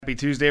Happy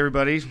Tuesday,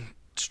 everybody.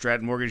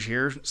 Stratton Mortgage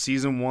here,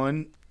 Season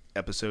 1,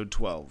 Episode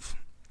 12.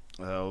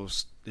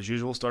 As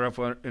usual, start off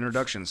with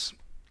introductions.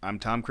 I'm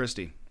Tom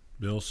Christie.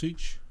 Bill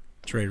Seach.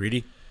 Trey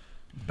Reedy.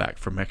 Back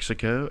from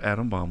Mexico,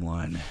 Adam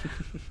Baumline.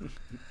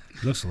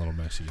 Looks a little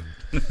Mexican.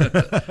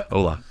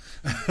 Hola.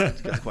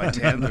 Got quite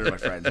tan there, my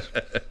friends.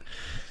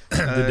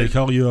 Did they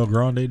call you El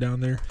Grande down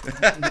there?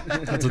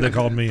 That's what they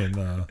called me in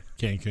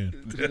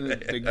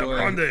Cancun. Big El boy.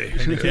 Grande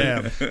in the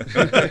cab.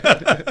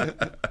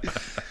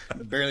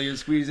 Barely even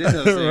squeeze in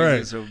those things. Right.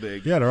 They're so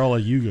big. Yeah, they're all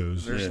like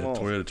Yugos. They're small.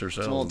 Toyota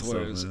Tercel. Small and stuff,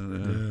 Toyotas.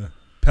 man. Yeah.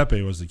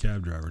 Pepe was the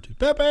cab driver, too.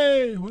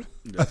 Pepe! What?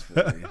 That's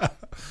funny.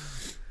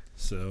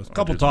 So, a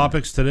couple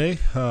topics today.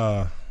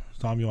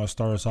 Tom, you want to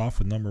start us off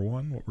with number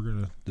one, what we're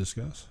going to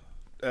discuss?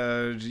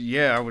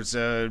 Yeah, I was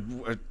a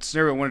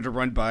scenario I wanted to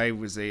run by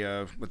was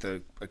with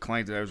a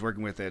client that I was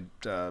working with at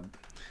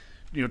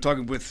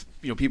talking with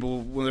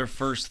people when their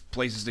first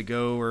places to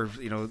go, or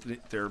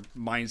their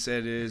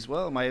mindset is,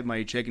 well,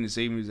 my checking and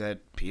savings at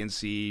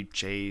PNC,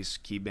 Chase,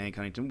 KeyBank,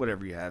 Huntington,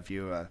 whatever you have.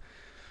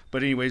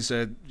 But anyways,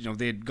 they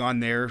had gone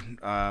there,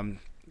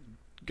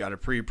 got a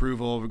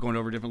pre-approval. We're going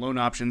over different loan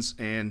options,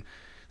 and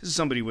this is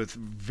somebody with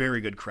very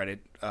good credit,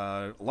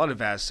 a lot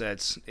of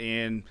assets,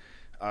 and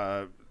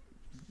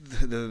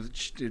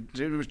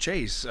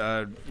Chase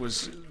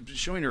was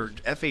showing her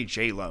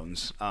FHA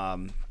loans,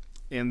 and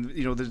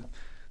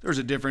there's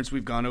a difference.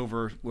 We've gone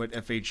over what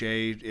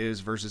FHA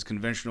is versus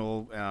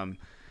conventional.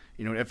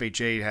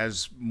 FHA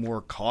has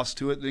more cost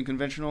to it than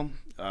conventional.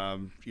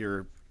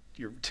 You're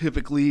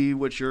typically,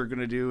 what you're going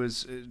to do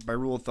is, by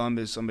rule of thumb,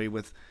 is somebody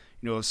with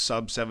a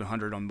sub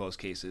 700 on most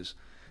cases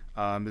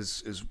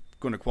is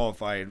going to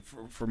qualify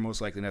for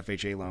most likely an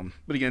FHA loan.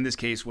 But again, this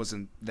case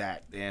wasn't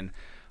that, and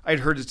I'd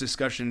heard this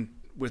discussion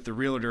with the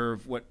realtor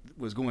of what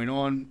was going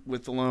on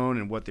with the loan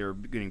and what they're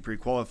getting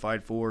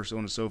pre-qualified for, so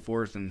on and so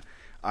forth, and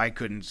I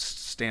couldn't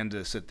stand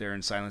to sit there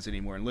in silence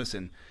anymore and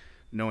listen,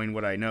 knowing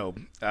what I know.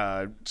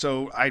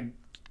 So I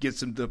get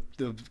the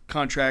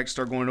contract,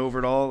 start going over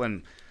it all,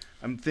 and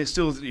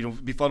still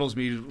befuddles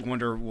me to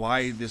wonder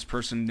why this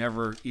person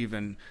never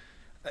even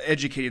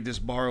educated this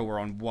borrower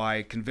on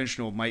why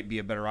conventional might be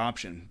a better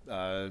option.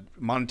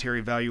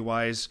 Monetary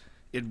value-wise,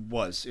 it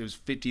was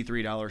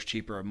 $53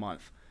 cheaper a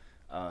month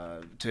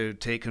to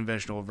take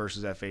conventional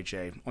versus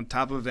FHA. On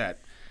top of that,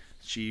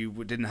 she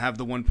didn't have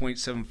the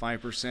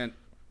 1.75%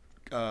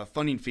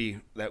 funding fee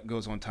that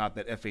goes on top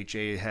that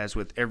FHA has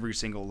with every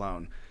single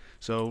loan.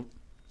 So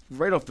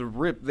right off the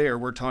rip there,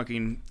 we're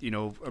talking,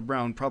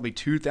 around probably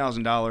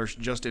 $2,000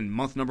 just in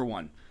month number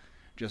one,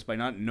 just by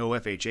no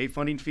FHA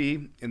funding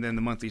fee and then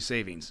the monthly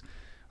savings.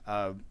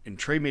 And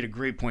Trey made a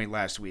great point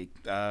last week.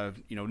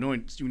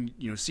 Knowing,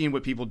 seeing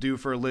what people do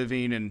for a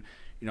living, and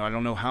I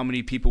don't know how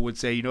many people would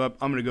say, I'm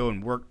going to go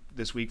and work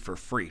this week for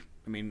free.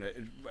 I mean,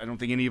 I don't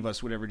think any of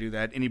us would ever do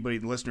that. Anybody,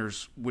 the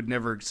listeners, would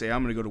never say,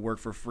 I'm going to go to work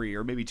for free,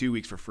 or maybe 2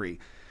 weeks for free.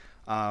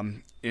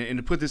 And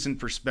to put this in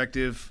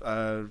perspective,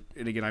 and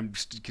again, I'm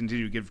just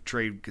continue to give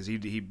Trey, because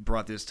he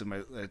brought this to my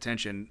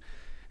attention.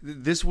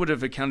 This would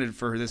have accounted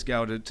for this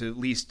gal to at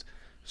least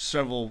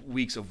several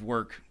weeks of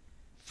work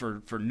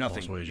for nothing.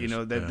 Lost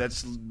wages.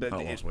 That's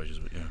Not lost wages,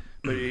 but yeah.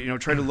 But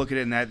try to look at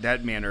it in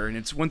that manner. And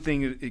it's one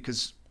thing,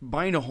 because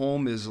buying a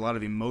home is a lot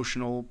of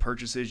emotional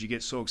purchases. You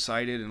get so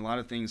excited, and a lot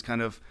of things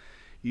kind of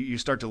you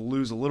start to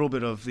lose a little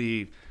bit of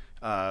the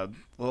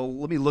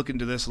let me look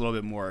into this a little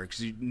bit more,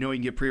 because you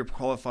can get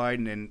pre-qualified,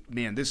 and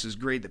man, this is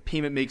great. The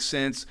payment makes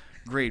sense.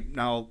 Great.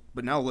 Now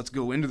let's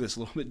go into this a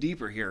little bit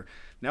deeper here.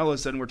 Now all of a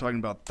sudden we're talking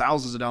about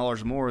thousands of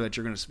dollars more that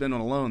you're going to spend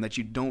on a loan that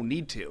you don't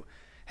need to.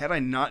 Had I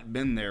not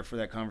been there for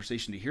that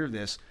conversation to hear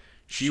this,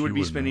 she would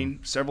be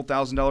spending several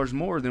 $1,000s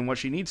more than what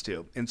she needs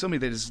to. And somebody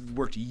that has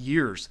worked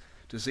years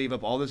to save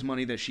up all this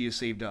money that she has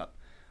saved up.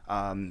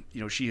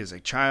 She is a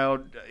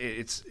child.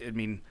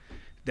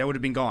 That would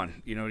have been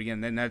gone.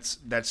 Again, then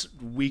that's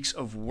weeks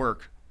of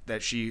work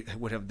that she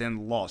would have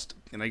then lost.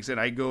 And like I said,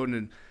 I go in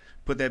and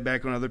put that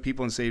back on other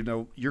people and say,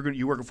 no,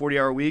 you work a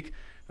 40-hour week.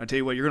 I'll tell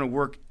you what, you're going to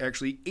work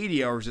actually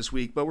 80 hours this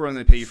week, but we're only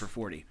going to pay you for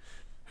 40.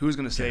 Who's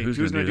going to say? Who's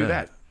going to do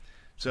that?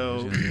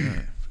 So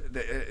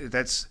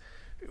that's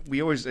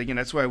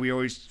why we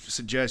always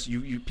suggest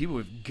you people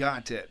have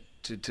got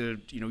to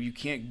you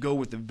can't go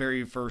with the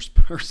very first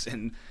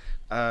person,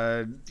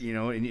 and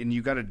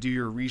you got to do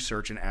your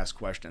research and ask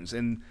questions.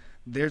 And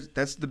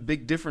that's the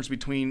big difference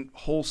between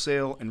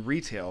wholesale and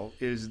retail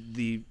there's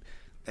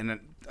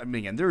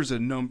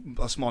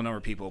a small number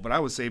of people, but I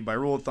would say by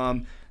rule of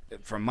thumb,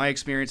 from my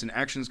experience, and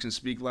actions can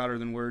speak louder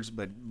than words,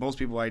 but most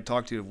people I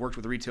talk to who have worked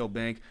with a retail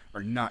bank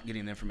are not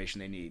getting the information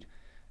they need.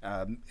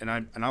 And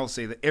I will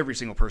say that every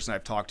single person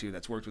I've talked to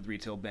that's worked with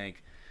retail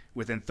bank,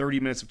 within 30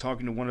 minutes of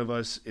talking to one of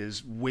us,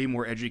 is way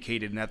more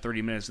educated in that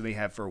 30 minutes than they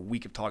have for a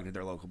week of talking to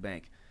their local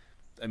bank.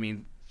 I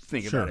mean,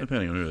 think about it.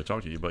 Depending on who they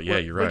talk to you, but yeah,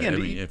 you're right.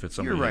 Again, if it's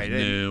somebody who's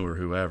new or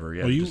whoever,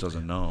 just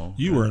doesn't know.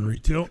 You were in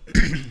retail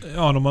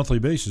on a monthly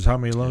basis. How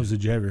many loans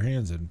did you have your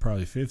hands in?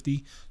 Probably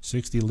 50,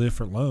 60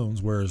 different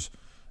loans, whereas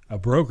a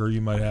broker, you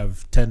might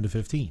have 10 to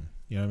 15.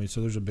 So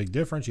there's a big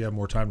difference. You have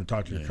more time to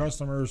talk to your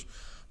customers,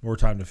 more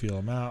time to feel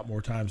them out,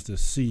 more times to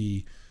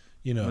see,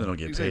 you know. They don't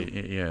get paid.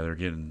 Yeah, they're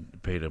getting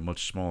paid a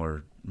much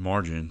smaller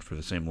margin for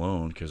the same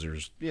loan because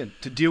there's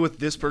to deal with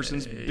this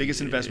person's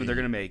biggest investment they're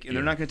going to make, and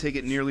they're not going to take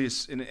it nearly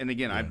as. And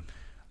again,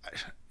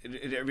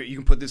 you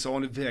can put this all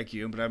in a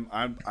vacuum, but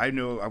I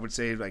know I would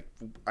say like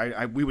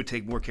we would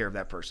take more care of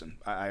that person.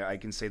 I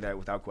can say that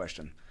without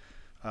question.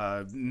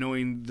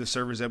 Knowing the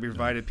service that we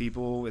provide to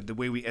people, the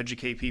way we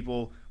educate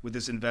people with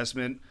this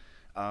investment.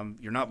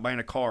 You're not buying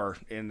a car,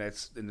 and I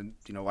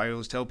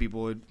always tell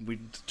people,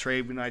 Trey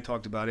and I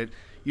talked about it.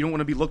 You don't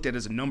want to be looked at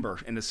as a number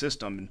in the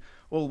system. And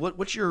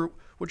what's your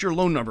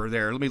loan number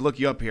there? Let me look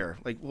you up here.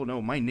 Like, well, no,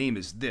 my name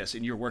is this,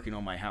 and you're working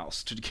on my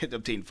house to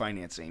obtain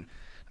financing.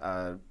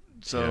 That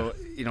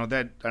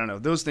I don't know.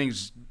 Those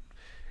things,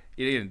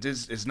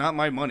 it's not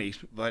my money,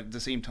 but at the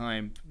same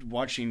time,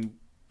 watching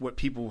what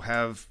people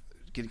have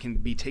can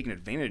be taken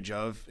advantage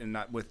of, and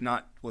not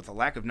with a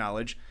lack of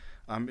knowledge.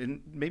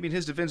 And maybe in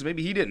his defense,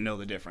 maybe he didn't know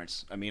the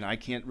difference. I mean, I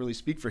can't really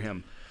speak for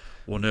him.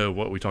 Well, no,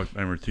 what we talked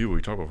about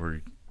before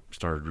we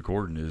started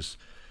recording is,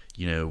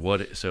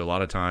 so a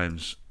lot of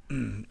times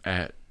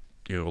at,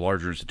 a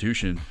larger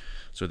institution,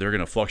 so they're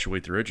going to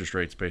fluctuate their interest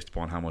rates based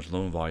upon how much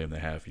loan volume they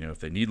have, if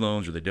they need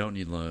loans or they don't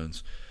need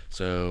loans.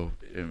 So,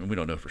 and we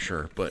don't know for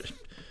sure, but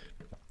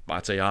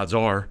I'd say odds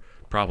are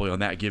probably on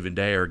that given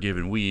day or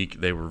given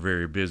week, they were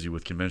very busy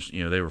with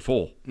convention, they were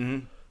full.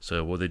 Mm-hmm.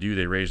 So what they do,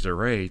 they raise their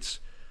rates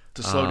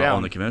to slow down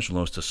on the conventional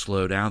loans, to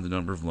slow down the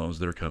number of loans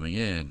that are coming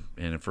in.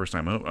 And a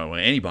first-time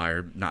any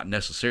buyer not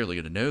necessarily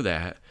going to know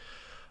that,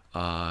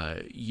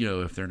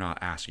 if they're not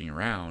asking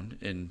around.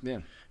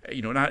 And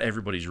not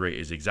everybody's rate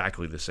is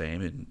exactly the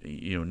same,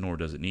 and nor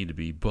does it need to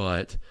be.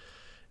 But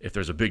if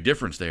there's a big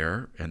difference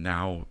there, and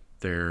now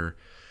they're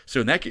so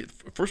in that case,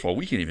 first of all,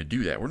 we can't even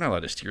do that. We're not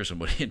allowed to steer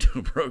somebody into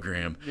a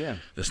program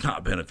that's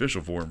not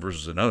beneficial for them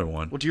versus another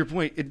one. Well, to your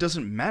point, it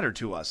doesn't matter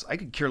to us. I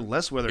could care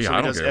less whether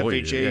somebody does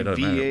FHA,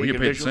 VA, we get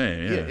paid the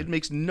same. Yeah, it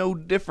makes no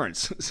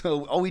difference.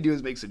 So all we do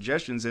is make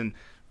suggestions, and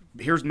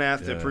here's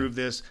math to prove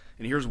this,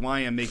 and here's why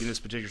I'm making this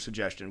particular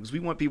suggestion, because we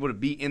want people to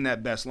be in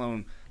that best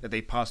loan that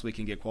they possibly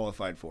can get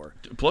qualified for.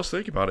 Plus,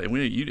 think about it.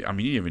 You didn't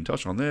even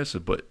touch on this,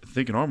 but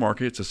think in our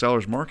market, it's a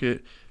seller's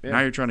market. Yeah. Now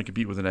you're trying to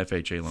compete with an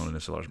FHA loan in a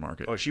seller's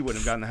market. Oh, she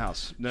wouldn't have gotten the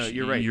house. No,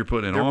 you're right. You're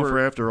putting in offer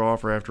after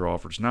offer after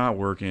offer. It's not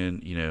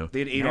working. They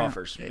had 8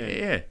 offers.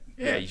 Yeah.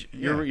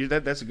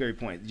 That's a great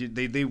point.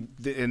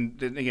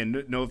 And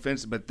again, no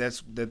offense, but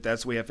that's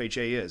the way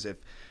FHA is. If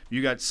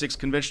you got 6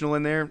 conventional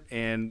in there,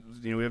 and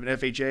we have an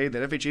FHA,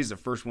 that FHA is the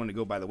first one to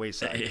go by the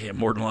wayside. Yeah,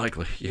 more than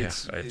likely. Yeah,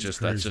 it's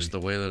that's just the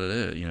way that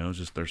it is.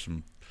 Just there's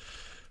some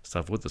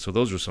stuff with it. So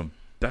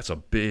that's a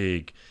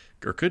big,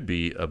 or could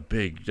be a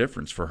big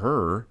difference for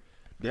her.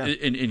 Yeah.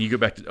 And you go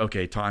back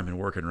to time and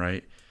working,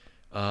 right.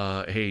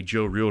 Hey,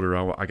 Joe Realtor,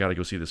 I got to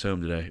go see this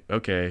home today.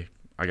 Okay,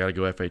 I got to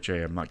go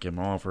FHA. I'm not getting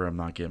my offer. I'm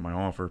not getting my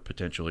offer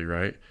potentially,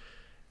 right?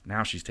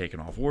 Now she's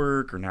taking off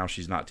work, or now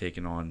she's not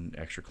taking on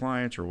extra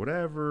clients or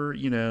whatever,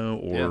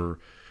 or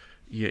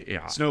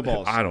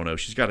snowballs. I don't know.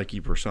 She's got to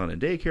keep her son in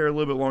daycare a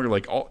little bit longer.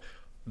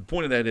 The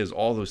point of that is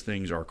all those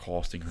things are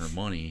costing her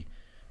money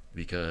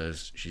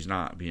because she's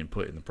not being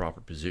put in the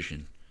proper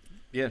position.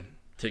 Yeah.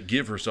 To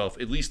give herself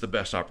at least the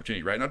best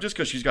opportunity, right? Now, just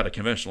because she's got a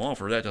conventional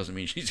offer, that doesn't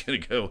mean she's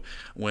going to go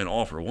win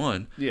offer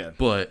one. Yeah.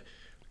 But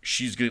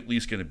she's at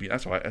least going to be.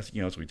 That's why that's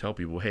what we tell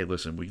people. Hey,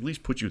 listen, we at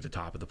least put you at the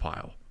top of the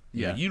pile.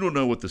 Yeah. You don't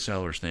know what the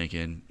seller's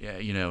thinking. Yeah.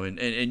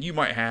 And you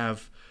might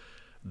have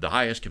the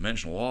highest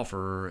conventional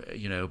offer.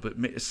 But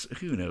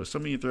who knows?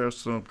 Somebody throw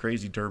some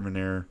crazy term in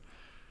there.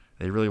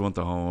 They really want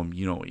the home.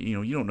 You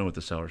don't know what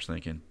the seller's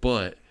thinking.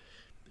 But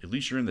at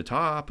least you're in the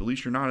top. At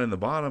least you're not in the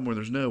bottom where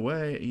there's no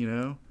way.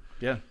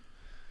 Yeah.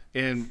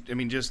 And I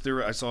mean,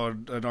 I saw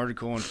an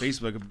article on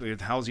Facebook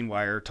with Housing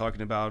Wire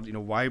talking about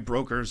why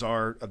brokers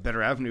are a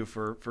better avenue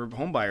for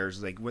home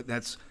buyers. Like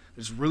that's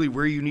really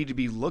where you need to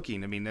be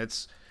looking. I mean,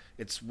 it's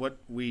what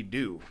we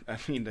do. I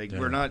mean,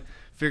 we're not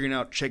figuring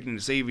out checking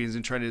the savings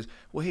and trying to.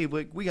 Well, hey,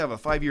 we have a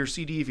 5-year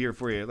CD here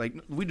for you. Like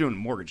we're doing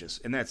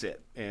mortgages, and that's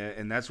it.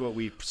 And that's what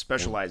we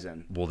specialize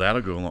in. Well,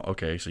 that'll go along.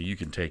 Okay, so you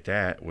can take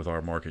that with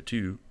our market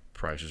too.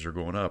 Prices are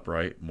going up,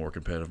 right? More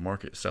competitive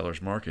market,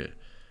 seller's market.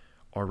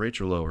 Our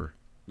rates are lower.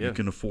 Yeah. You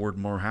can afford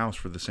more house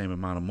for the same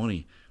amount of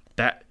money.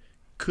 That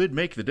could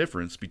make the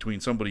difference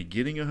between somebody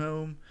getting a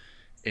home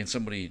and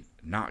somebody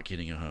not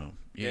getting a home.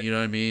 You know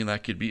what I mean?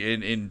 That could be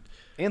and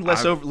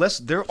less.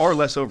 There are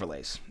less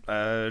overlays.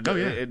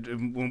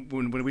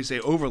 When we say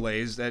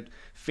overlays, that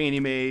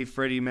Fannie Mae,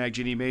 Freddie Mac,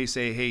 Ginnie Mae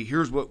say, "Hey,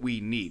 here's what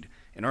we need,"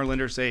 and our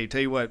lenders say,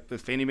 "Tell you what,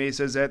 if Fannie Mae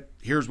says that,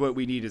 here's what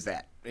we need is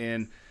that."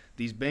 And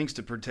these banks,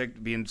 to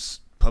protect being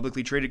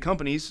publicly traded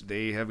companies,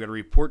 they have got to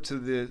report to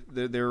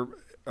their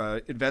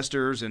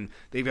investors, and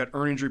they've got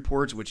earnings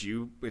reports, which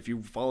if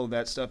you follow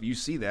that stuff, you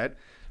see that.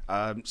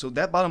 So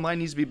that bottom line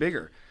needs to be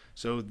bigger.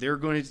 So they're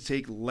going to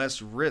take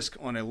less risk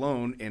on a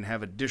loan and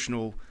have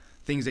additional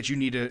things that you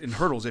need and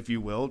hurdles, if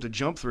you will, to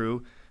jump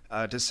through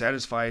to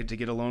satisfy to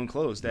get a loan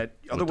closed that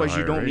otherwise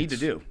you don't need to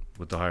do.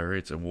 With the higher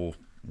rates, and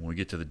when we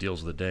get to the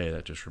deals of the day,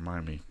 that just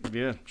reminded me.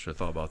 Yeah. Should have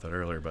thought about that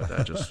earlier, but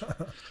that just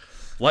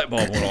light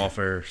bulb went off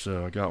there,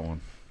 so I got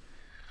one.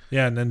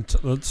 Yeah, and then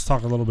let's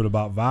talk a little bit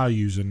about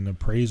values and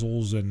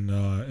appraisals, and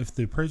if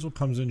the appraisal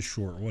comes in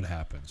short, what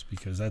happens?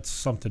 Because that's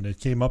something that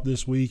came up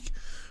this week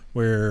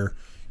where,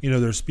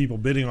 there's people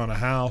bidding on a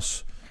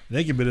house.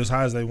 They can bid as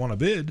high as they want to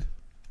bid,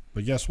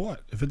 but guess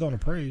what? If it don't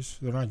appraise,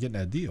 they're not getting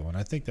that deal. And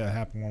I think that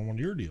happened on one of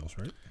your deals,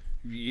 right?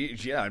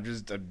 Yeah,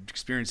 I'm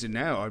experiencing it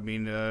now. I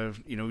mean,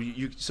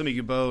 somebody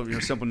could bow,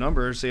 simple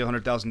numbers, say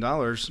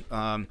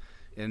 $100,000,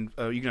 and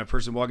you can have a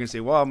person walk in and say,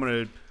 well,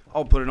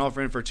 I'll put an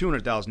offer in for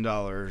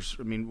 $200,000.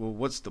 I mean, well,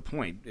 what's the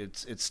point?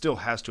 It still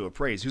has to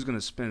appraise. Who's going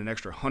to spend an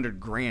extra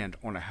 $100,000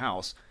 on a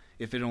house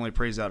if it only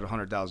appraises out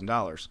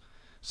 $100,000?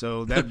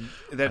 So that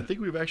I think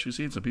we've actually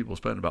seen some people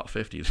spend about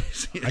 50.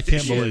 I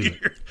can't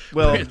believe it.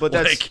 Well, but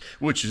that's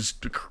which is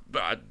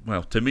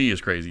to me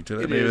is crazy. To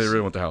them, maybe they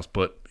really want the house,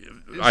 but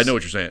I know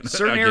what you're saying.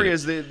 Certain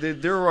areas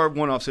there are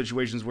one-off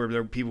situations where there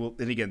are people,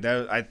 and again,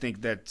 I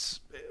think that's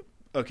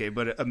okay.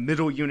 But a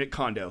middle unit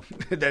condo,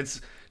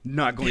 that's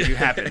not going to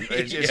happen.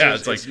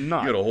 It's like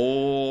not. You got a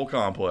whole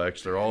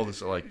complex. They're all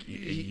this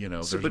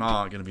there's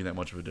not going to be that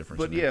much of a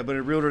difference. But but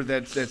a realtor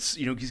that's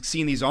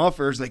seeing these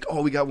offers like,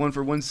 oh, we got one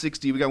for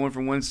 160, we got one for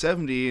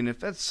 170, and if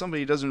that's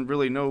somebody who doesn't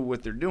really know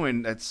what they're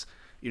doing, that's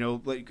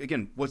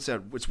again, what's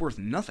that? It's worth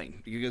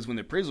nothing, because when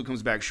the appraisal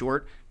comes back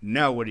short,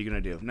 now what are you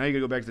going to do? Now you got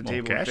to go back to the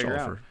table and figure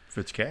out if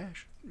it's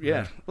cash.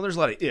 Yeah. Well, there's a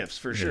lot of ifs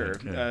for sure.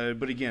 Yeah.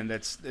 But again,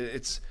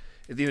 it's.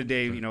 At the end of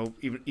the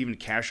day, even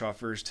cash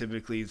offers,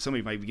 typically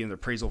somebody might be getting an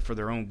appraisal for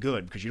their own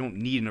good, because you don't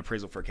need an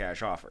appraisal for a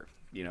cash offer.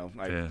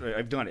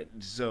 I've done it.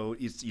 So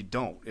you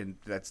don't, and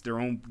that's their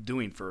own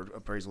doing for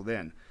appraisal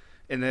then.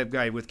 And that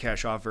guy with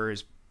cash offer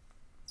is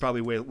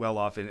probably well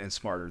off and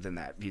smarter than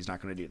that. He's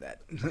not going to do that.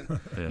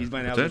 He's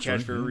buying out the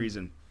cash for a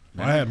reason.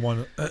 Well, I had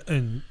one,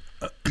 and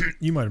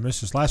you might have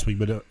missed this last week,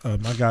 but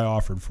my guy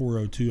offered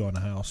 $402 on a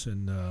house,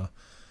 and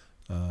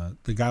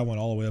the guy went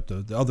all the way up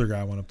to, the other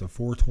guy went up to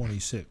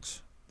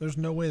 $426. There's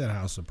no way that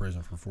house is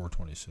appraising for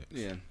 $426.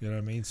 Yeah, you know what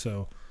I mean.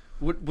 So,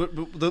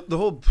 the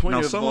whole point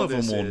of some all of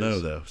them will know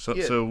though. So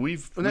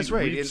that's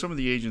right. Some of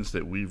the agents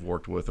that we've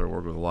worked with or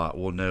work with a lot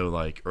will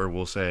know, or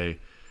will say,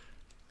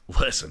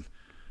 listen,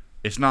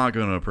 it's not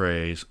going to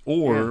appraise.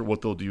 Or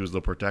what they'll do is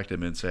they'll protect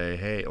them and say,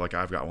 hey, like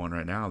I've got one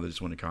right now that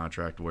just went a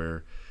contract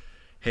where,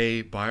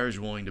 hey, buyer's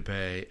willing to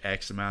pay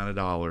X amount of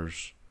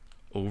dollars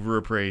over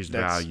appraised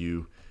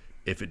value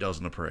if it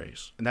doesn't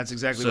appraise. And that's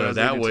exactly what I was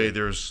that way to.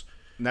 There's.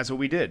 And that's what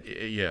we did.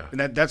 Yeah. And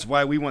that's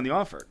why we won the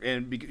offer.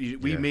 And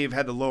we may have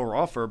had the lower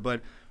offer,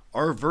 but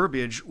our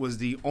verbiage was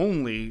the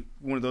only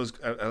one of those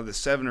out of the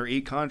 7 or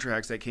 8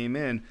 contracts that came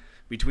in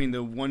between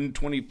the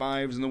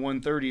 125s and the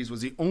 130s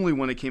was the only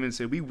one that came in and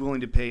said, we're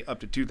willing to pay up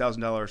to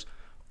 $2,000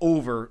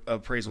 over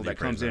appraisal that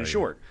comes in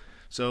short.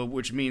 So,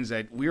 which means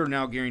that we are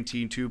now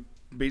guaranteed to,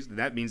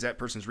 that means that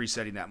person's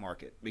resetting that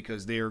market,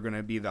 because they are going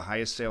to be the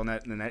highest sale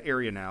in that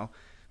area now,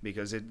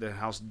 because the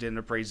house didn't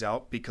appraise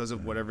out because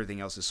of what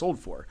everything else is sold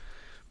for.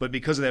 But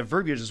because of that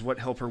verbiage is what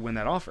helped her win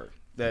that offer.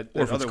 Or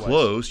if it's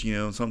close,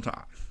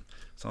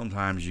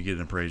 sometimes you get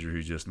an appraiser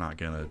who's just not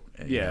going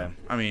to. Yeah.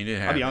 I mean,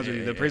 I'll be honest with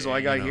you. The appraisal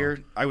I got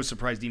here, I was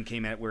surprised Dean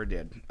came at where it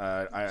did.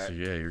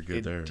 You're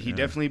good there. He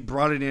definitely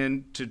brought it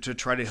in to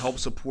try to help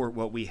support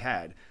what we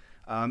had.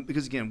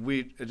 Because, again,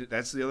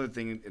 that's the other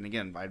thing. And,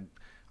 again, I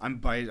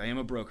am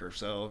a broker,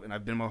 and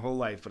I've been my whole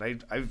life. But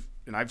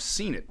I've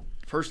seen it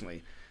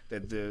personally,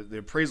 that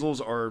the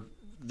appraisals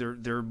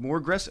they're more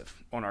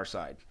aggressive on our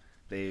side.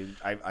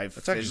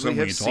 That's actually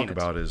something you talk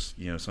about is,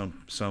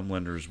 some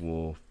lenders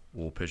will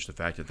pitch the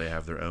fact that they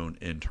have their own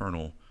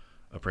internal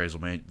appraisal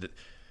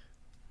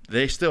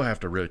they still have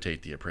to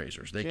rotate the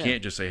appraisers. They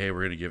can't just say, hey,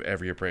 we're going to give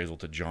every appraisal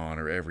to John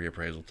or every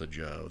appraisal to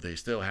Joe. They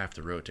still have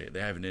to rotate.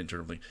 They have an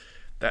internal thing.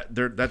 That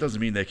doesn't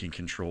mean they can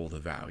control the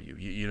value.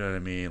 You know what I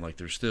mean?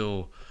 Like it's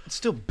still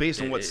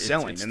based on what's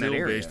selling in that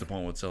area. It's still based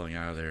upon what's selling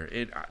out of there.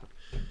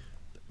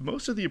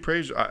 Most of the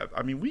appraisers,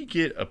 I mean, we've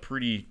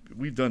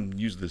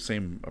used the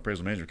same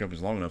appraisal management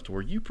companies long enough to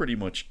where you pretty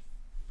much,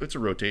 it's a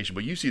rotation,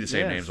 but you see the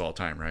same names all the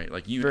time, right?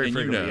 Like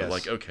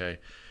like, okay.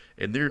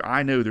 And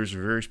I know there's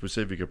very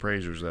specific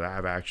appraisers that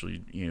I've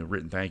actually,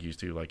 written thank yous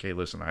to, like, hey,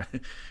 listen, I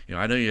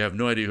know you have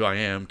no idea who I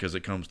am because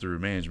it comes through a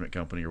management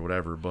company or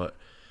whatever, but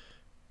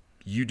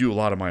you do a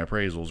lot of my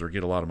appraisals or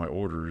get a lot of my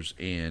orders,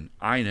 and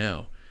I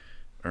know,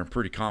 or I'm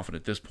pretty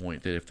confident at this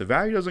point, that if the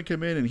value doesn't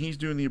come in and he's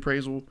doing the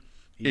appraisal,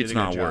 it's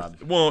not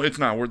worth it. Well, it's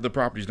not worth the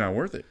property's not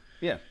worth it.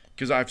 Yeah.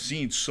 Because I've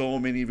seen so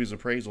many of his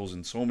appraisals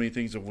and so many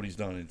things of what he's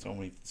done and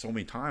so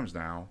many times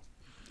now.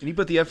 And he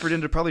put the effort in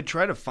to probably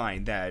try to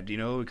find that,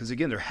 because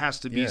again, there has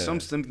to be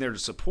something there to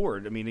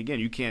support. I mean, again,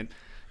 you can't,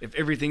 if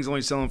everything's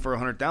only selling for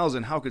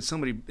 $100,000, how could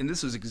somebody, and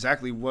this is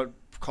exactly what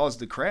caused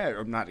the crash,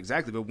 or not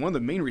exactly, but one of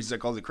the main reasons that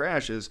caused the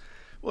crash is,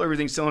 well,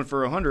 everything's selling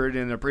for $100,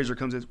 and the appraiser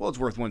comes in, well, it's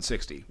worth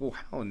 $160. Well,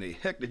 how in the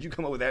heck did you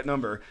come up with that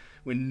number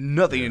when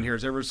nothing in here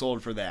has ever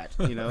sold for that,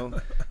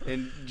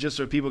 And just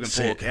so people can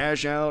pull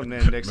cash out, and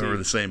then next remember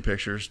the same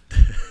pictures?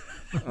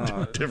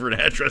 different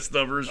address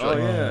numbers. Oh,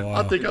 yeah. Wow.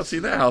 I think I've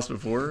seen that house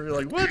before. You're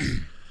like, what?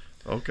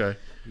 Okay.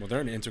 Well,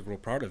 they're an integral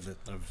part of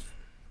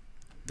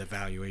the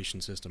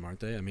valuation system, aren't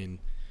they? I mean,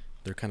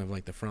 they're kind of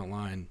like the front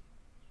line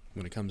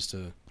when it comes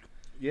to.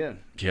 Yeah.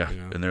 Yeah,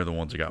 and they're the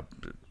ones that got.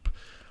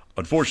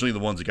 Unfortunately, the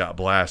ones that got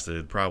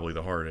blasted probably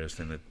the hardest,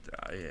 and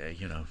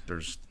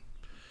there's.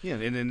 Yeah,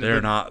 and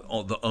they're not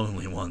the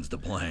only ones to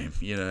blame.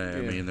 You know,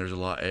 I mean, there's a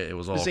lot. It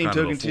was all kind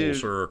of a full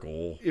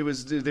circle. It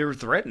was they were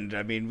threatened.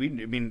 I mean,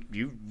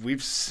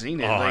 we've seen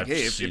it. Like,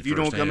 hey, if you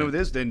don't come in with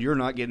this, then you're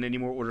not getting any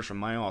more orders from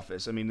my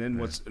office. I mean, then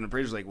what's an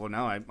appraiser's like? Well,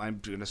 now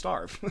I'm going to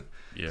starve.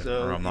 Yeah,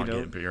 so, or I'm not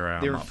getting paid.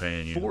 I'm not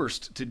paying you. They're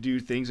forced to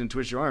do things and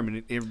twist your arm,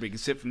 and everybody can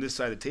sit from this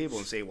side of the table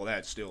and say, well,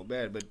 that's still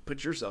bad. But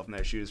put yourself in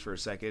that shoes for a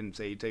second and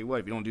say, tell you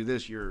what, if you don't do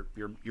this, you're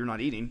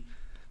not eating.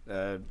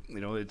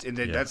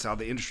 That's how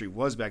the industry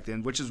was back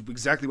then, which is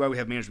exactly why we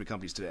have management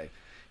companies today.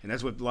 And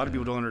that's what a lot of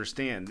people don't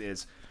understand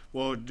is,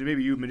 well,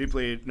 maybe you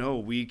manipulate. No,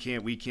 we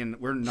can't.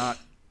 We're not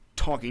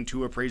talking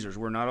to appraisers.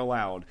 We're not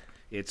allowed.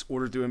 It's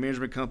ordered through a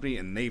management company,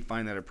 and they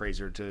find that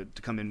appraiser to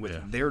come in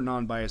with their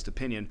non-biased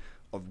opinion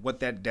of what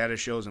that data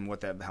shows and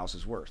what that house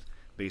is worth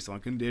based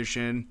on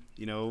condition,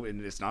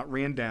 and it's not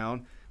ran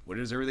down. What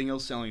is everything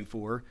else selling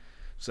for?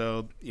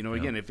 So,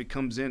 again, if it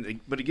comes in,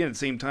 but again, at the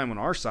same time on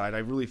our side, I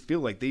really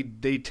feel like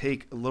they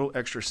take a little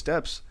extra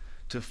steps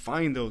to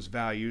find those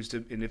values.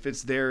 And if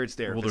it's there, it's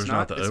there. Well, there's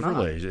not the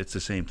overlays. It's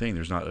the same thing.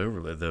 There's not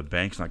overlay. The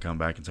bank's not coming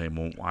back and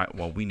saying,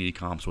 well, we need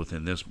comps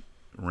within this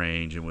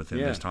range and within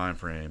this time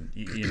frame.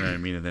 You know what I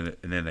mean?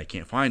 And then they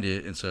can't find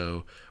it. And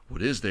so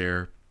what is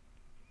there,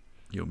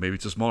 maybe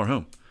it's a smaller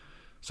home.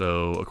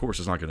 So, of course,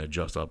 it's not going to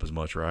adjust up as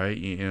much, right?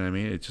 You know what I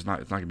mean? It's just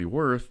not going to be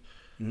worth.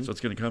 So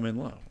it's going to come in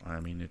low. I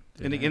mean,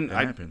 it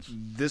happens.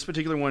 This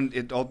particular one,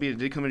 albeit it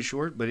did come in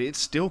short, but it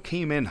still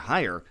came in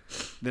higher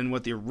than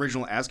what the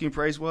original asking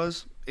price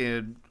was.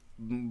 And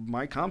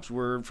my comps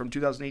were from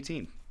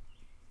 2018.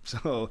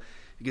 So,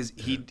 because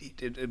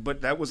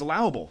but that was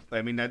allowable.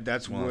 I mean,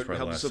 that's what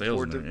helped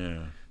support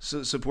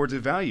the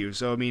value.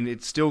 So, I mean,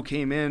 it still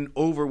came in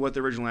over what the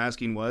original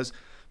asking was.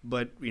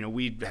 But,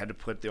 we had to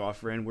put the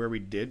offer in where we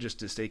did just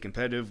to stay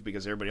competitive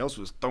because everybody else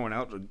was throwing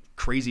out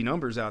crazy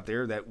numbers out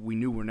there that we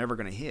knew were never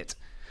going to hit.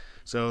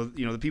 So,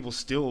 the people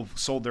still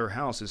sold their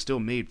house and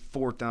still made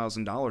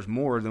 $4,000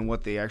 more than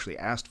what they actually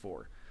asked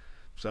for.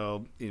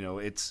 So,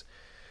 it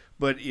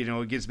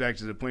gets back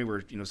to the point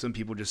where, some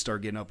people just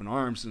start getting up in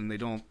arms and they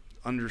don't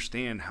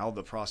understand how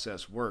the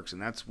process works. And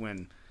that's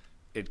when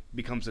it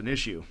becomes an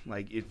issue.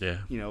 Like,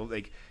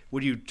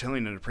 what are you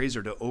telling an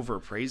appraiser to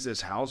overappraise this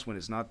house when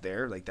it's not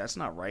there? Like, that's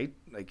not right.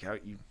 Like,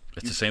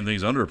 it's the same thing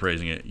as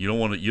underappraising it. You don't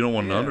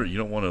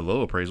want a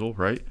low appraisal,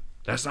 right?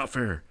 That's not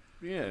fair.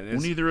 Yeah.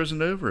 Well, neither is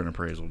an over an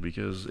appraisal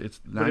because it's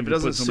not. But if it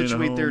doesn't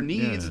situate their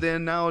needs,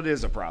 then now it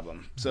is a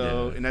problem.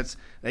 So, and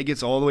that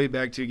gets all the way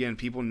back to, again,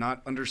 people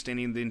not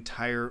understanding the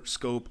entire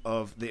scope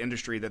of the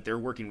industry that they're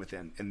working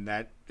within, and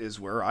that is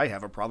where I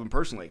have a problem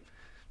personally.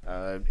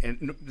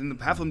 And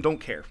half of them don't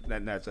care.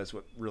 That's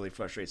what really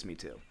frustrates me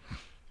too.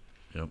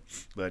 Yep.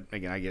 But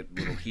again, I get a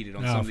little heated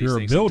on now, some of these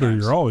things. If you're a builder,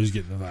 sometimes. you're always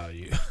getting the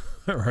value,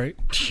 right?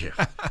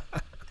 Yeah.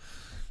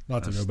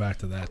 Not to go back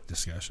to that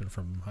discussion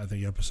from, I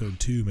think, episode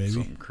 2, maybe.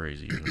 Something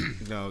crazy.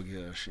 Oh,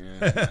 gosh,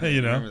 yeah. I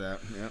remember that.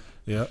 Yep.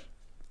 Yep.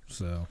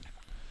 So,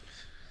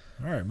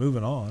 all right,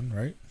 moving on,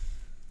 right?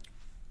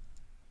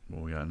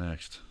 What we got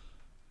next?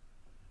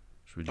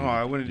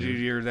 I wanted to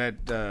do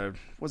what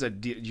was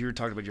that deal? You were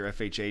talking about your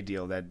FHA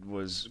deal. That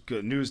was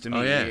good news to me.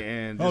 Oh, yeah.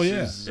 And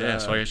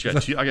So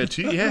I got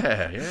two.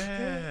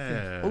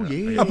 Yeah. Oh,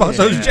 yeah. How about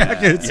those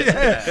jackets?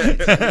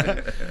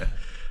 Yeah.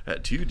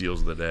 Had 2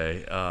 deals of the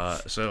day.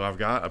 So I've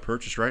got a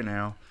purchase right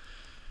now.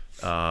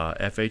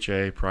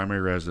 FHA, primary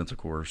residence, of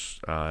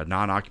course.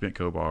 Non-occupant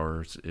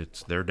co-borrowers.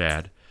 It's their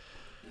dad.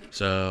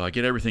 So I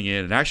get everything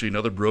in, and actually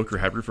another broker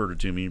had referred it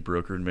to me,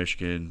 broker in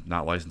Michigan,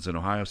 not licensed in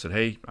Ohio, said,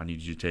 hey, I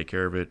need you to take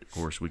care of it. Of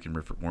course, we're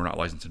not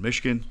licensed in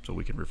Michigan, so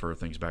we can refer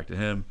things back to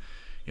him.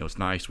 It's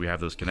nice. We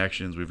have those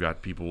connections. We've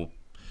got people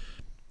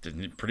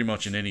pretty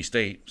much in any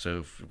state. So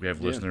if we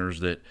have listeners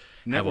that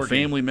have a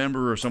family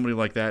member or somebody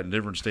like that in a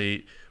different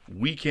state,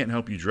 we can't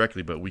help you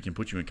directly, but we can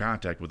put you in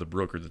contact with a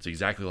broker that's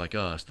exactly like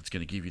us, that's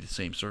going to give you the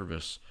same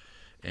service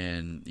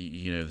and,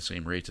 the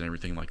same rates and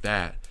everything like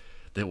that.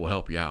 That will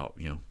help you out.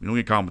 You don't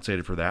get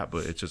compensated for that,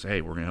 but it's just, hey,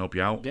 we're going to help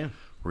you out. Yeah.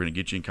 We're going to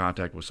get you in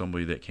contact with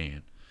somebody that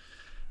can.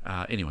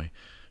 Anyway,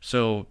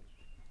 so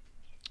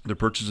they're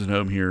purchasing a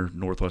home here,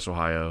 Northwest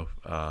Ohio.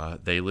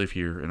 They live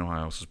here in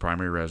Ohio. This is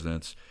primary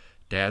residence.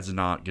 Dad's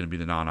not going to be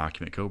the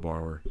non-occupant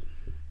co-borrower.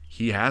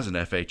 He has an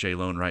FHA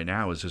loan right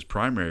now as his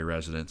primary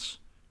residence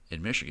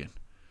in Michigan.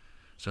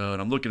 So,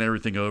 and I'm looking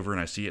everything over, and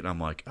I see it, and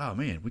I'm like, oh,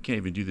 man, we can't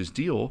even do this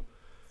deal.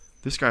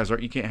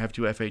 You can't have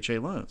 2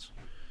 FHA loans.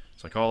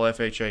 So I call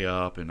FHA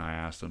up and I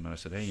asked them, and I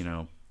said, hey,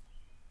 I'm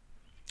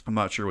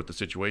not sure what the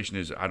situation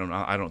is. I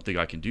don't think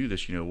I can do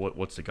this.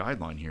 What's the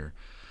guideline here?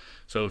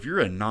 So if you're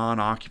a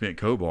non-occupant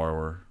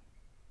co-borrower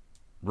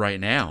right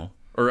now,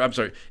 or I'm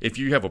sorry, if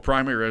you have a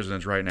primary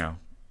residence right now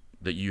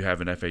that you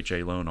have an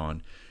FHA loan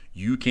on,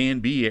 you can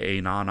be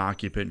a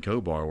non-occupant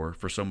co-borrower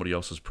for somebody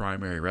else's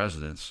primary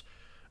residence,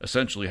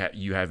 essentially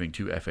you having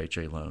 2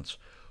 FHA loans,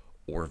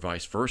 or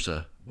vice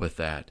versa with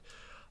that.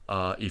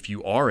 If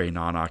you are a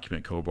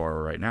non-occupant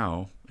co-borrower right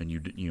now and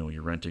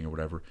you're renting or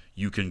whatever,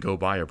 you can go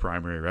buy a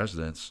primary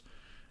residence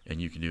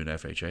and you can do an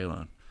FHA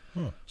loan.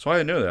 Huh. So I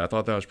didn't know that. I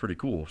thought that was pretty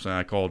cool. So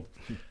I called.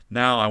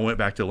 Now I went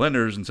back to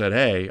lenders and said,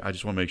 hey, I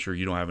just want to make sure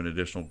you don't have an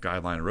additional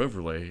guideline or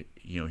overlay,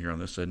 here on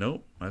this. Said,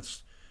 nope,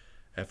 that's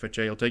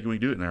FHA. I'll take it when you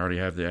do it. And I already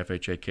have the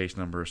FHA case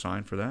number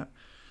assigned for that.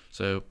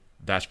 So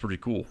that's pretty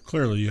cool.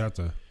 Clearly, you have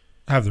to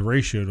have the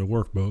ratio to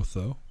work both,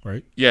 though,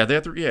 right? Yeah, they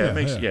have to. Yeah,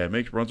 it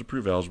makes runs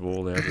approved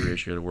eligible. They have the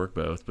ratio to work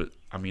both. But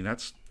I mean,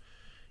 that's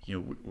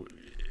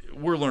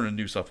we're learning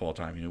new stuff all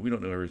the time. We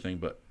don't know everything,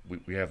 but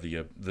we have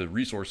the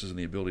resources and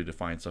the ability to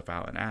find stuff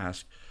out and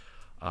ask.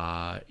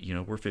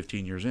 We're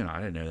 15 years in. I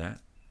didn't know that.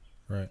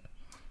 Right.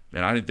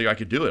 And I didn't think I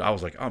could do it. I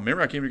was like, oh,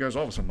 remember I came to your guys'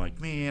 office. I'm like,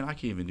 man, I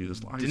can't even do this.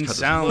 Didn't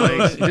sound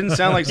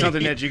like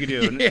something that you could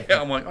do. Yeah,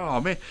 I'm like,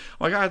 oh man,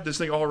 like I had this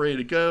thing all ready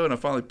to go, and I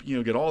finally,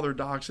 get all their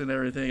docs and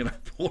everything, and I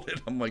pulled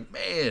it. I'm like,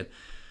 man,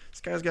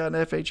 this guy's got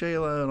an FHA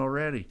loan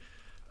already.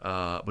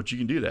 But you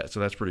can do that, so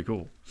that's pretty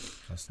cool.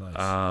 That's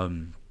nice.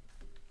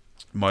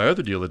 My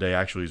other deal today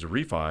actually is a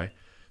refi.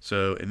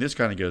 So, and this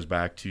kind of goes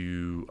back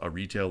to a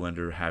retail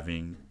lender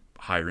having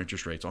higher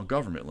interest rates on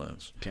government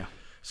loans. Yeah.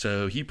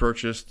 So he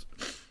purchased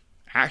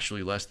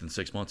actually less than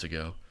 6 months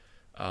ago.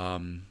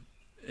 And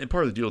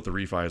part of the deal with the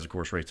refi is, of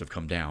course, rates have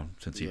come down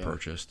since he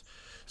purchased.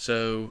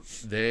 So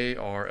they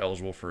are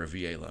eligible for a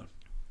VA loan.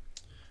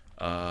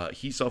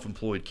 He's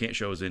self-employed, can't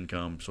show his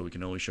income, so we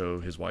can only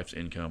show his wife's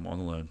income on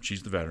the loan.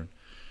 She's the veteran.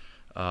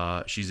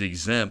 She's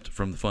exempt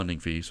from the funding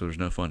fee, so there's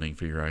no funding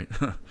fee, right?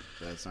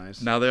 That's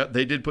nice. Now,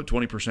 they did put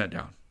 20%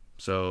 down.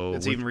 So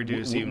it's even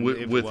reduced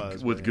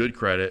with good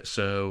credit.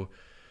 So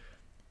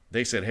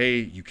they said, hey,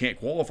 you can't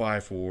qualify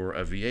for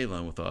a VA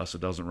loan with us.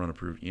 It doesn't run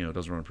approved,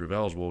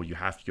 eligible. You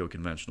have to go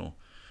conventional.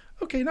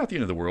 Okay, not the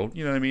end of the world.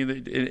 You know what I mean?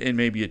 And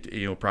maybe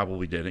it,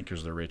 probably didn't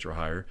because their rates are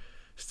higher.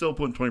 Still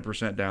putting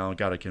 20% down,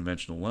 got a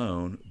conventional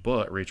loan,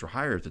 but rates were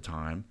higher at the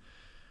time.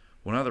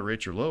 Well, now the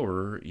rates are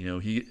lower.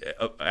 He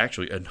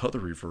actually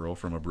another referral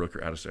from a broker,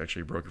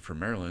 a broker from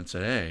Maryland,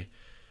 said, hey,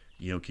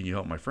 can you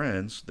help my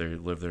friends? They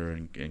live there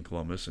in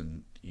Columbus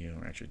and,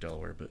 actually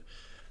Delaware,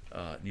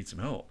 but need some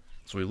help.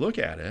 So we look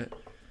at it.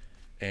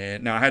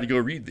 And now I had to go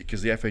read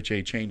because the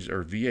FHA changed,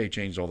 or VA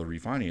changed all the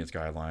refinance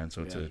guidelines.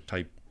 So it's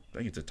I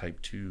think it's a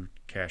type 2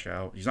 cash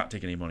out. He's not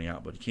taking any money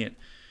out, but he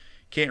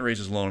can't raise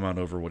his loan amount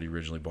over what he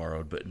originally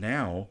borrowed. But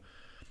now,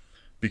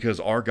 because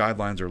our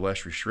guidelines are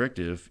less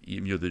restrictive,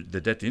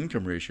 the debt to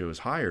income ratio is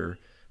higher,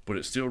 but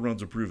it still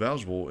runs approved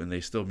eligible, and they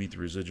still meet the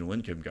residual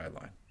income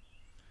guideline.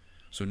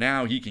 So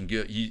now he can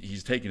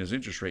he's taking his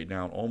interest rate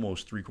down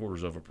almost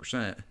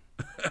 0.75%,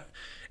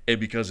 and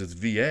because it's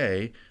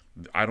VA,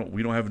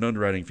 we don't have an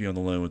underwriting fee on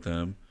the loan with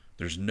them.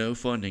 There's no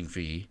funding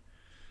fee,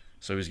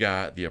 so he's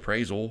got the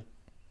appraisal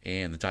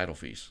and the title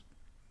fees.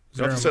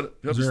 Is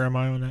there MI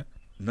on that?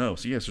 No,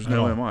 so yes, there's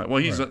no MI.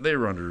 Well, they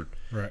were under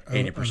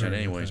 80%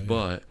 anyways,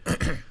 but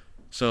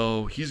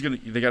so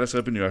they got to set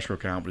up a new escrow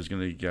account, but he's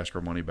gonna get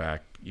escrow money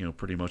back,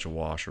 pretty much a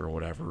wash or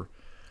whatever.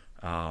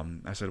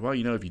 I said, well,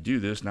 if you do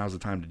this, now's the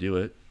time to do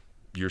it.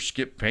 Your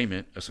skip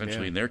payment,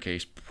 essentially in their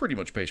case, pretty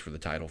much pays for the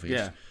title fees.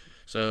 Yeah.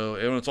 So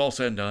when it's all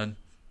said and done,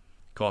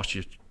 costs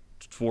you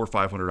 $400 or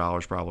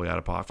 $500 probably out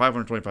of pocket,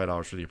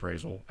 $525 for the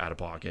appraisal out of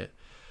pocket,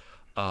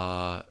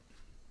 and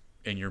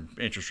your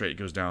interest rate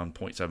goes down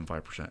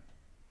 0.75%.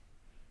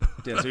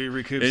 Yeah, so you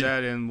recoup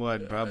that in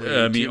what,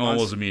 probably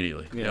almost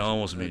immediately. Yeah,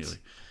 almost immediately.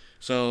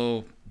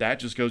 So that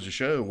just goes to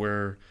show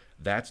where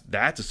that's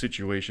a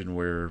situation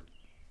where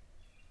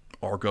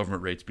our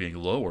government rates being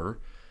lower,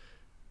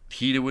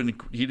 he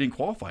didn't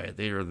qualify it.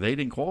 They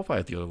didn't qualify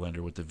at the other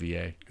lender with the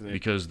VA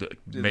because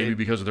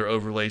because of their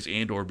overlays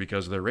and or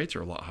because their rates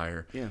are a lot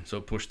higher. Yeah. So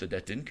it pushed the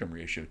debt to income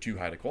ratio too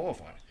high to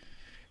qualify.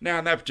 Now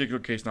in that particular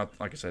case, not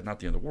like I said, not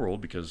the end of the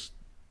world because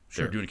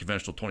they're doing a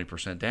conventional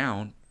 20%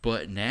 down.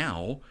 But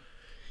now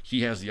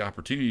he has the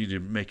opportunity to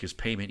make his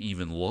payment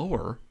even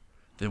lower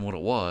than what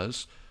it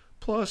was.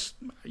 Plus,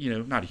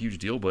 not a huge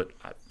deal, but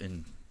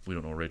and we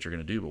don't know what rates are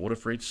going to do. But what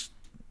if rates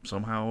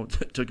somehow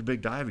took a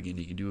big dive again?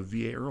 He can do a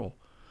VA IRRRL.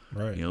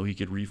 Right. He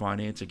could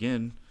refinance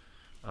again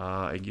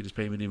and get his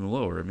payment even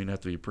lower. I mean,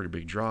 that'd be a pretty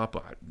big drop.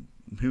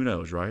 Who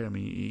knows, right? I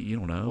mean, you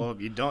don't know.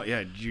 Well, you don't.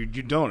 Yeah, you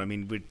don't. I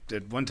mean,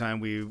 at one time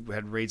we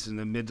had rates in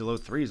the mid to low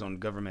 3s on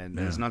government.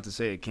 And it's not to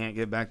say it can't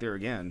get back there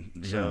again.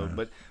 So,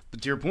 but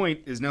to your point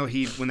is now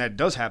when that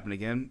does happen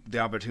again, the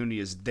opportunity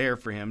is there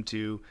for him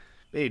to,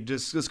 hey,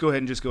 let's go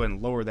ahead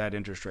and lower that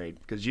interest rate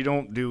because you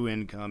don't do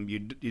income.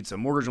 It's a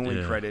mortgage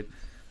only credit.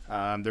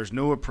 There's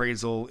no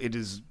appraisal.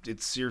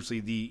 It's seriously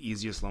the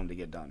easiest loan to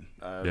get done.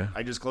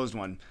 I just closed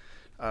one.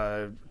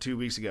 2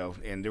 weeks ago,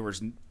 and there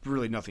was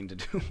really nothing to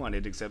do on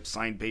it except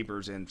sign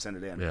papers and send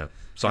it in. Yeah,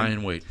 sign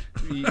and wait.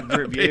 Yeah,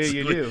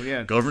 you do.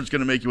 Yeah, government's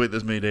going to make you wait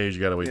this many days.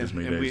 You got to wait this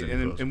many days.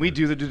 And we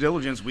do the due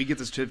diligence. We get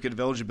the certificate of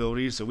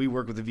eligibility, so we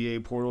work with the VA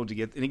portal to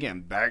get. And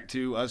again, back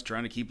to us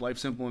trying to keep life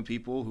simple in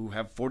people who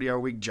have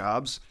 40-hour-week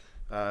jobs,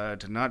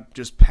 to not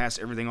just pass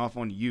everything off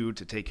on you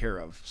to take care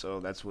of. So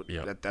that's what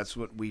that's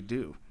what we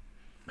do.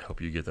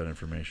 Help you get that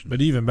information.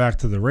 But even back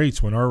to the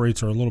rates, when our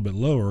rates are a little bit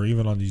lower,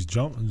 even on these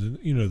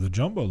the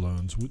jumbo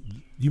loans,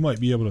 you might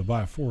be able to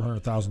buy a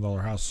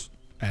 $400,000 house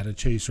at a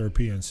Chase or a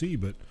PNC,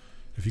 but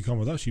if you come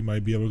with us, you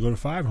might be able to go to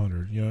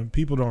 500. You know,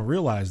 people don't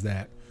realize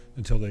that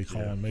until they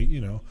call and make,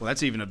 Well,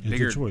 that's even a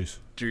bigger choice.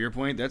 To your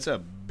point, that's a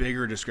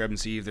bigger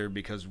discrepancy either,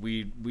 because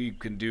we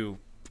can do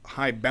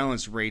high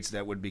balance rates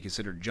that would be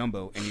considered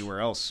jumbo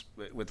anywhere else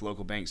with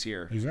local banks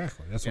here.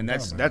 Exactly.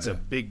 That's a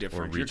big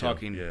difference. You're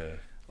talking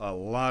a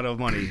lot of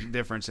money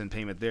difference in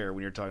payment there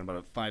when you're talking about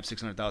a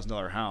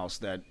 $500,000-$600,000 house.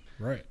 That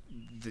right.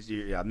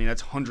 I mean,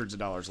 that's hundreds of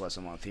dollars less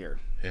a month here.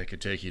 Yeah, it could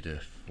take you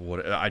to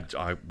what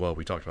well,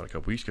 we talked about it a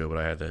couple weeks ago, but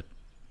I had that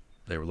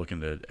they were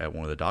looking at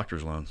one of the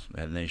doctor's loans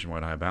at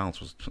Nationwide High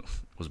Balance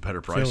was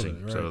better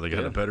pricing, right. so they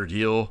got a better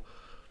deal,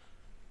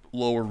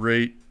 lower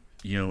rate,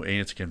 and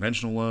it's a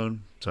conventional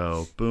loan,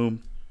 so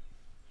boom,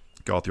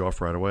 got the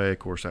offer right away. Of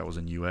course, that was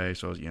in UA,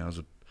 so it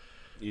was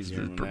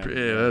easier. It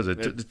was a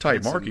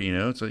tight market,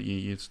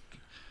 it's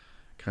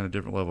kind of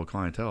different level of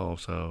clientele,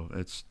 so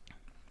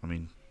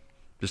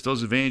just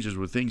those advantages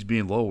with things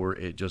being lower,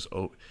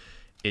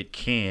 it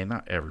can,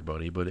 not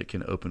everybody, but it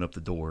can open up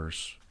the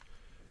doors,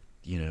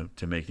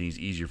 to make things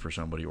easier for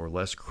somebody, or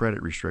less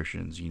credit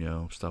restrictions,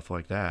 stuff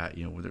like that.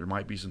 There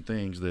might be some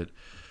things that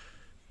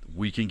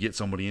we can get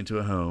somebody into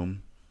a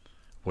home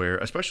where,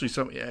 especially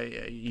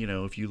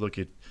if you look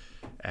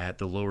at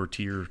the lower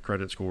tier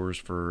credit scores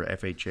for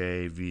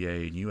FHA,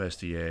 VA, and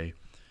USDA,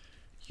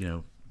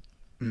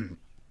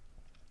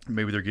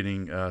 maybe they're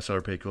getting seller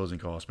paid closing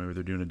costs. Maybe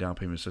they're doing a down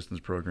payment assistance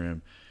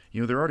program.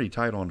 They're already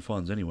tight on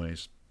funds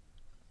anyways.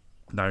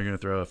 Now you're going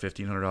to throw a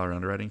 $1,500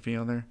 underwriting fee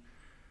on there?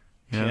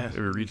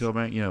 Or a retail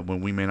bank,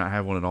 when we may not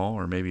have one at all,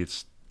 or maybe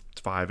it's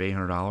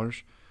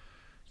 $500-$800.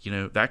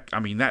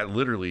 That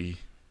literally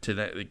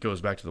it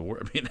goes back to the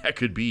work. That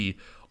could be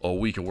a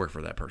week of work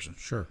for that person.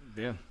 Sure.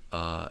 Yeah.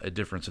 A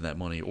difference in that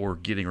money, or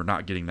getting or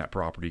not getting that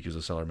property because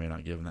the seller may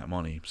not give them that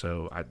money.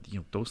 So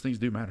those things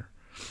do matter.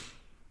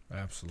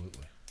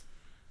 Absolutely.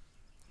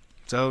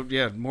 So,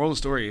 moral of the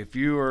story, if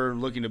you are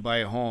looking to buy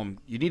a home,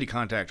 you need to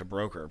contact a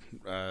broker.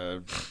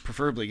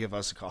 Preferably give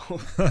us a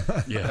call.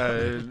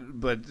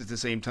 But at the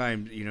same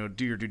time,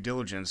 do your due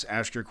diligence,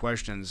 ask your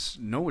questions,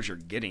 know what you're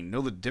getting,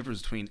 know the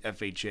difference between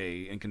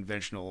FHA and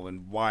conventional,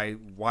 and why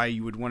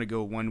you would want to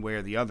go one way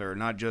or the other,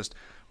 not just,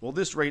 well,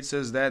 this rate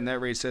says that and that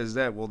rate says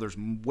that. Well, there's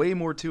way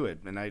more to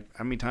it. And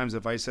how many times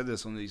have I said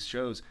this on these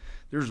shows?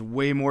 There's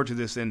way more to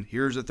this than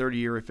here's a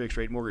 30-year fixed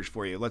rate mortgage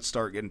for you. Let's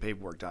start getting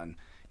paperwork done.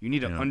 You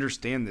need to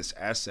understand this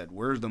asset.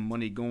 Where's the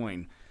money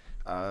going?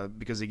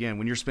 Because, again,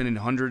 when you're spending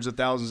hundreds of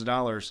thousands of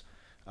dollars,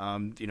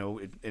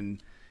 in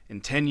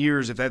 10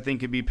 years, if that thing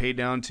could be paid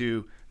down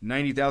to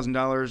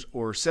 $90,000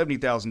 or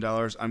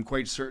 $70,000, I'm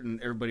quite certain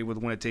everybody would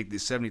want to take the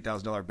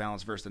 $70,000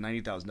 balance versus the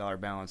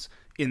 $90,000 balance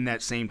in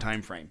that same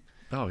time frame.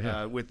 Oh,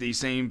 yeah. With the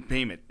same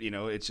payment.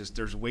 It's just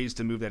there's ways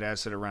to move that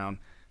asset around.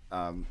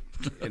 And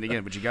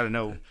again, but you got to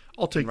know.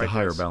 I'll take the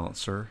higher balance,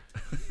 sir.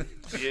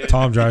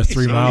 Tom drives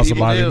 3 miles to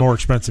buy the more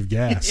expensive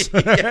gas.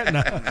 No.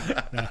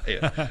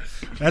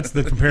 That's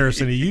the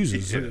comparison he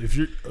uses. If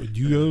you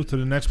go to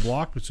the next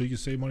block, so you can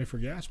save money for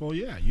gas. Well,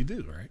 yeah, you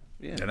do, right?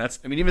 Yeah, and that's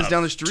even it's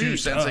down the street, 2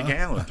 cents a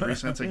gallon, 3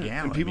 cents a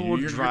gallon. And people will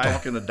you're drive. You're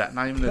talking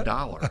not even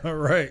 $1,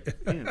 right?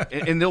 Yeah.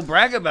 And they'll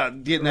brag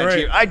about getting that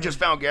cheap. I just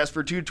found gas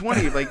for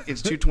 $2.20. Like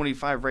it's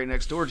 $2.25 right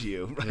next door to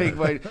you.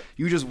 Like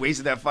you just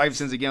wasted that 5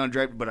 cents a gallon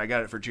drive, but I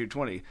got it for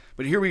 $2.20.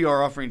 But here we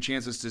are offering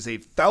chances to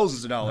save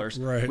thousands of dollars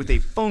with a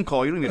phone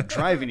call. You don't even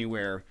drive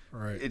anywhere.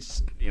 Right.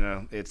 It's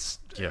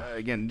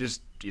again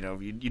just you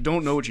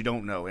don't know what you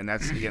don't know, and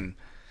that's again.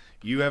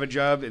 You have a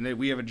job, and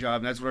we have a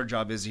job, and that's what our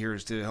job is here,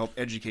 is to help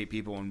educate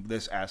people on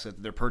this asset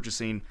that they're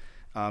purchasing,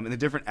 and the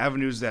different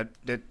avenues and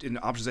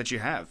options that you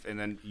have. And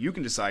then you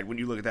can decide when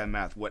you look at that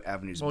math what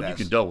avenue's best. Well, you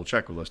can double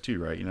check with us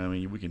too, right?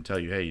 We can tell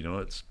you, hey,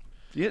 it's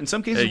in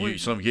some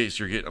cases. Some cases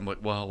you're getting. I'm like,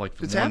 well, like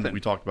the one that we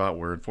talked about,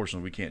 where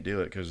unfortunately we can't do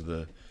it because of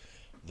the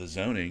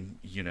zoning,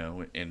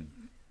 and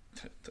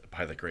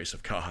by the grace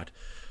of God,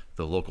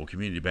 the local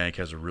community bank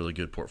has a really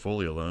good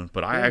portfolio loan.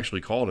 But I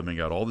actually called him and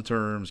got all the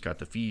terms, got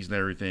the fees and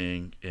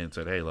everything, and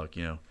said, hey, look,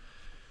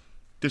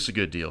 this is a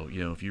good deal.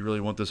 If you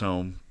really want this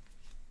home,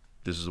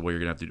 this is the way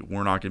you're going to have to do it.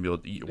 We're not going to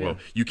be able to,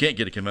 you can't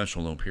get a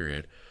conventional loan,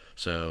 period.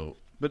 So,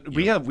 but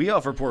we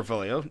offer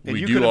portfolio, and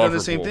you could have done the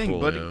same thing.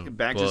 But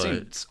back to the same,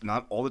 it's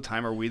not all the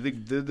time are we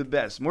the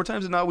best. More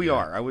times than not, we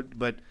are.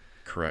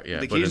 Correct. Yeah,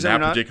 but in that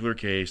particular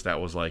case,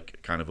 that was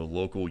like kind of a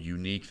local,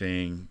 unique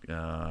thing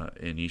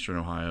in Eastern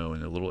Ohio,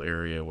 in a little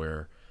area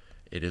where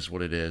it is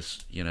what it is.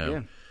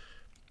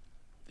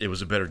 It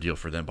was a better deal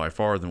for them by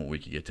far than what we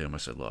could get to them. I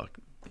said, look,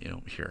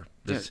 here.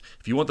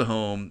 If you want the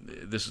home,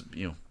 this,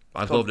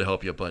 I'd love to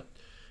help you, but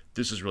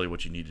this is really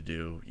what you need to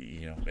do.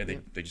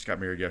 And they just got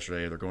married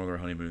yesterday. They're going on their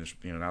honeymoon.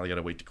 Now they got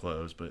to wait to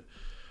close, but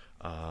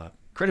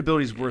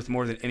credibility is worth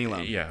more than any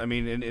loan. Yeah. I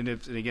mean, and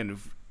again,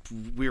 if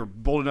we are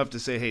bold enough to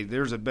say, hey,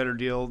 there's a better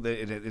deal,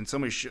 and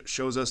somebody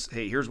shows us,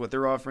 hey, here's what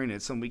they're offering, and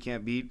it's something we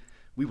can't beat,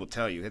 we will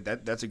tell you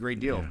that's a great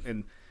deal. Yeah.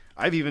 And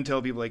I've even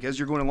tell people, like, as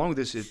you're going along with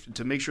this,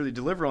 to make sure they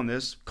deliver on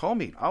this, call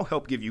me. I'll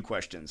help give you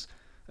questions.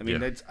 I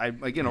mean, our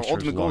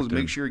ultimate goal is to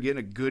make sure you're getting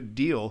a good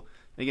deal.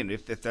 Again,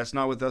 if that's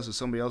not with us, it's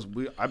somebody else.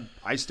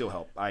 I still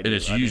help.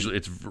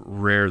 It's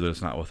rare that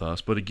it's not with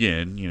us. But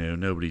again,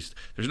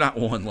 there's not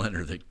one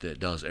lender that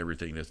does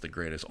everything that's the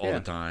greatest all the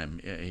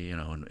time,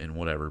 and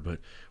whatever. But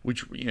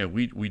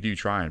we do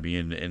try and be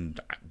in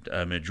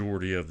a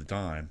majority of the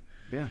time.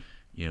 Yeah.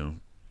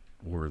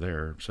 We're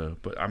there. So,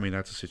 but I mean,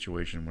 that's a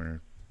situation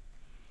where,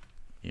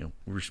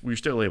 we're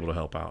still able to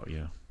help out.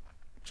 Yeah.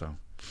 So.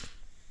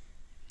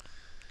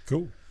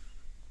 Cool.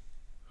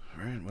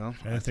 All right. Well,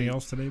 anything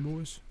else today,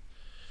 boys?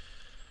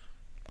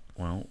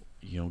 Well,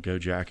 go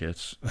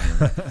Jackets.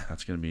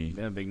 That's going to be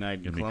a big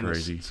night. Going to be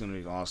crazy. It's going to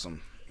be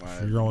awesome.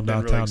 If you're going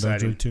downtown, don't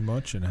drink too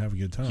much and have a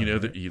good time.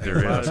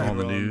 There is on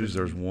the news.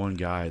 There's one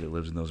guy that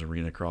lives in those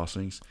arena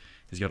crossings.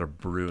 He's got a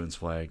Bruins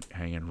flag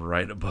hanging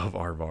right above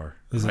our bar.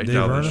 Is right it Dave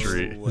down Ernest? The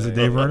street. Is it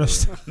Dave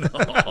Ernest?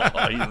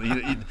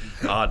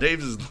 No,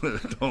 Dave's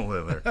don't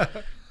live there.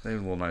 Dave's a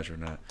little nicer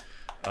than that.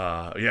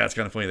 It's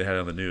kind of funny they had it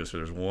on the news. So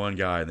there's one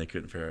guy and they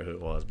couldn't figure out who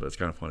it was, but it's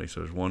kind of funny. So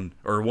there's one.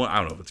 I don't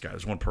know if it's a guy.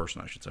 There's one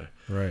person, I should say.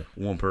 Right.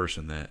 One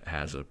person that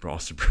has a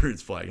Boston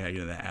Bruins flag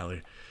hanging in the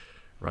alley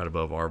right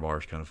above our bar.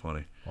 Is kind of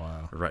funny.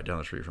 Wow. Or right down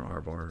the street from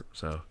our bar.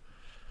 So.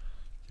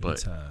 Good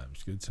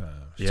times.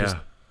 Yeah.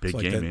 Big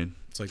game, man.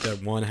 It's like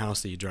that one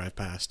house that you drive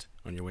past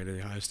on your way to the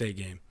Ohio State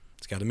game.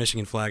 It's got a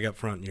Michigan flag up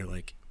front, and you're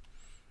like,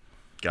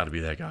 got to be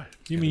that guy.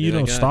 You mean you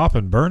don't stop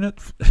and burn it?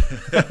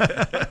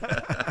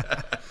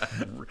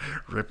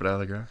 Rip it out of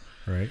the ground?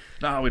 Right.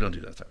 No, we don't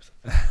do that type of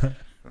stuff.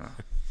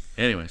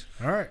 Anyways.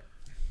 All right.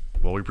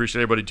 Well, we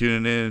appreciate everybody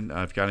tuning in.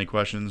 If you got any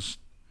questions,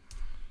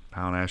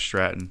 Pound Ash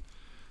Stratton.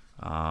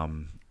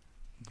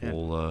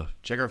 We'll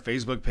check our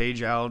Facebook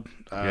page out.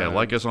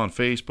 Like us on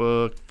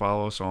Facebook.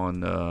 Follow us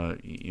on.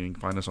 You can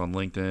find us on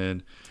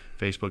LinkedIn,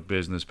 Facebook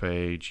business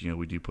page.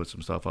 We do put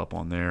some stuff up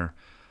on there.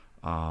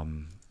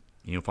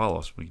 Follow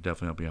us. We can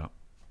definitely help you out.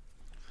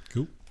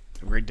 Cool.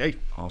 Have a great day.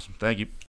 Awesome. Thank you.